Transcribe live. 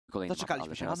kolejny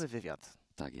Doczekaliśmy się, mamy wywiad.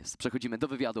 Tak jest. Przechodzimy do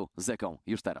wywiadu z Zeką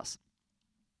już teraz.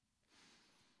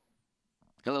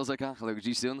 Hello Zeka, hello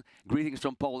Jisun. Greetings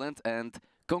from Poland and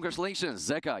congratulations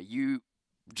Zeka, you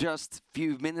just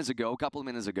couple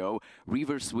minutes ago,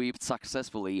 reverse swept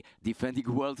successfully defending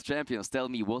world champions. Tell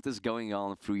me what is going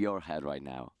on through your head right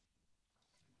now.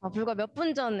 불과 몇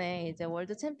분 전에 이제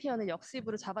월드 챔피언을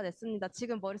역습으로 잡아냈습니다.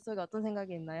 지금 머릿속에 어떤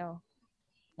생각이 있나요?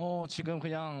 지금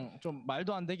그냥 좀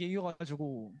말도 안 되게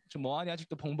이겨가지고 좀 뭐하니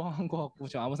아직도 벙벙한 것 같고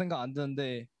지금 아무 생각 안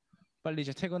드는데 빨리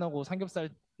이제 퇴근하고 삼겹살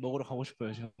먹으러 가고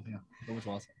싶어요. 지금 그냥 너무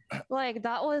좋아서. Like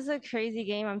that was a crazy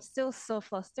game. I'm still so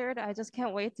flustered. I just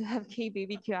can't wait to have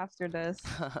K-BBQ after this.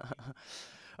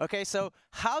 Okay, so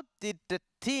how did the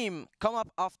team come up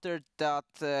after that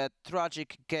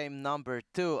tragic game number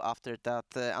 2, after that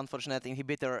unfortunate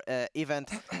inhibitor event?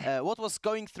 What was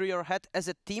going through your head as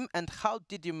a team and how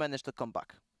did you manage to come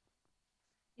back?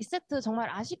 2세트 정말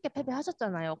아쉽게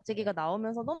패배하셨잖아요. 억제기가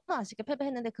나오면서 너무 아쉽게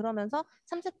패배했는데 그러면서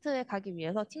 3세트에 가기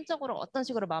위해서 팀적으로 어떤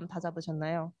식으로 마음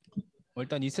다잡으셨나요?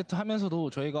 일단 2세트 하면서도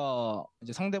저희가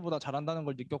이제 상대보다 잘한다는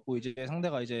걸 느꼈고 이제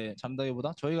상대가 이제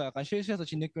잘한다기보다 저희가 약간 실수해서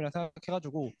진 느낌이라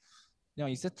생각해가지고 그냥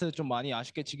 2세트 좀 많이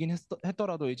아쉽게 지긴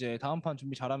했더라도 이제 다음 판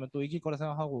준비 잘하면 또 이길 거라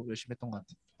생각하고 열심히 했던 것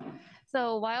같아요.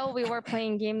 So while we were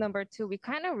playing game number 2, we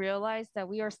kind of realized that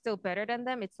we are still better than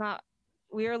them. It's not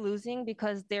we are losing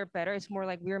because they're better. It's more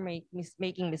like we're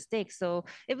making mistakes. So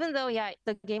even though, yeah,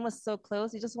 the game was so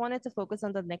close, we just wanted to focus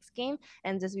on the next game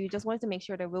and we just wanted to make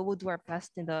sure that we will do our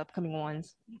best in the upcoming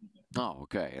ones. Oh,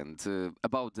 okay. And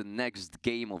about the next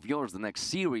game of yours, the next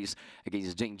series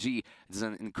against Geon-woo, it's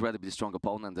an incredibly strong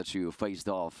opponent that you faced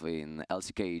off in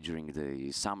LCK during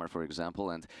the summer, for example,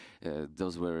 and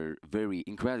those were very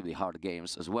incredibly hard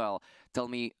games as well. Tell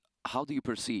me, how do you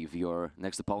perceive your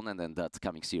next opponent and that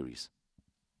coming series?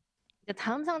 이제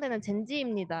다음 상대는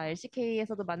젠지입니다.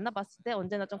 LCK에서도 만나봤을 때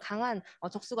언제나 좀 강한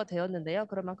적수가 되었는데요.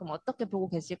 그럴 만큼 어떻게 보고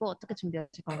계시고 어떻게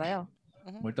준비하실 건가요?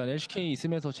 일단 LCK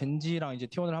있으면서 젠지랑 이제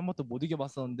T1을 한 번도 못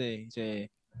이겨봤었는데 이제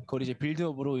그걸 이제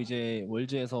빌드업으로 이제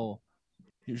월즈에서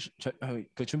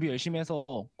그 준비 열심히 해서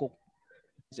꼭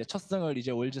이제 첫 승을 이제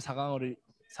월즈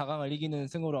 4강을 이기는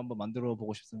승으로 한번 만들어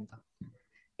보고 싶습니다.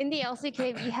 In the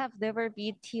LCK, we have never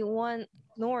beat T1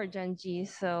 nor Gen-G,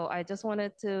 so I just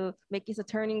wanted to make this a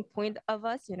turning point of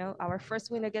us. You know, our first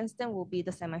win against them will be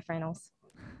the semifinals.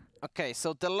 Okay,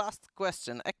 so the last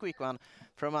question, a quick one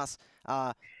from us.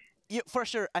 You for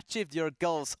sure achieved your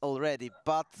goals already,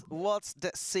 but what's the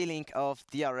ceiling of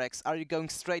DRX? Are you going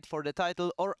straight for the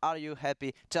title or are you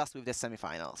happy just with the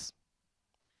semifinals?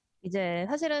 이제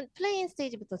사실은 플레이인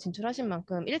스테이지부터 진출하신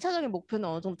만큼 1차적인 목표는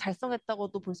어느 정도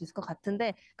달성했다고도 볼 수 있을 것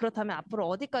같은데 그렇다면 앞으로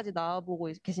어디까지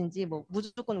나아보고 계신지 뭐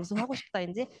무조건 우승하고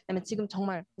싶다인지 아니면 지금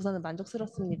정말 우선은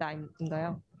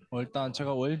만족스럽습니다인가요? 일단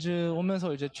제가 월즈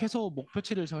오면서 이제 최소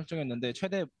목표치를 설정했는데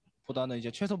최대보다는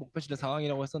이제 최소 목표치를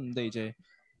 4강이라고 했었는데 이제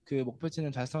그 목표치는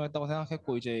달성했다고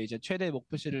생각했고 이제 최대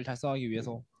목표치를 달성하기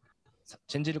위해서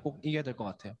젠지를 꼭 이겨야 될 것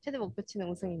같아요. 최대 목표치는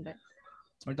우승인데.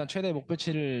 일단 최대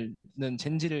목표치는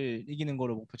젠지를 이기는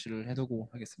거로 목표치를 해두고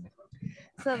하겠습니다.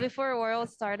 So before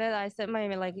World started, I set my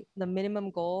the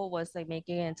minimum goal was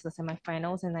making it into the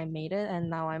semifinals, and I made it. And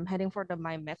now I'm heading for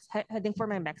my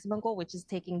maximum goal, which is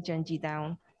taking Gen-G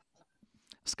down.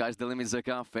 Sky's the limit,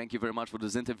 Zeka. Thank you very much for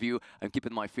this interview. I'm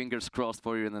keeping my fingers crossed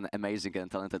for you, and an amazing and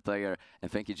talented player.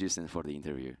 And thank you, Jason, for the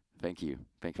interview. Thank you.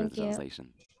 Thank you for the translation.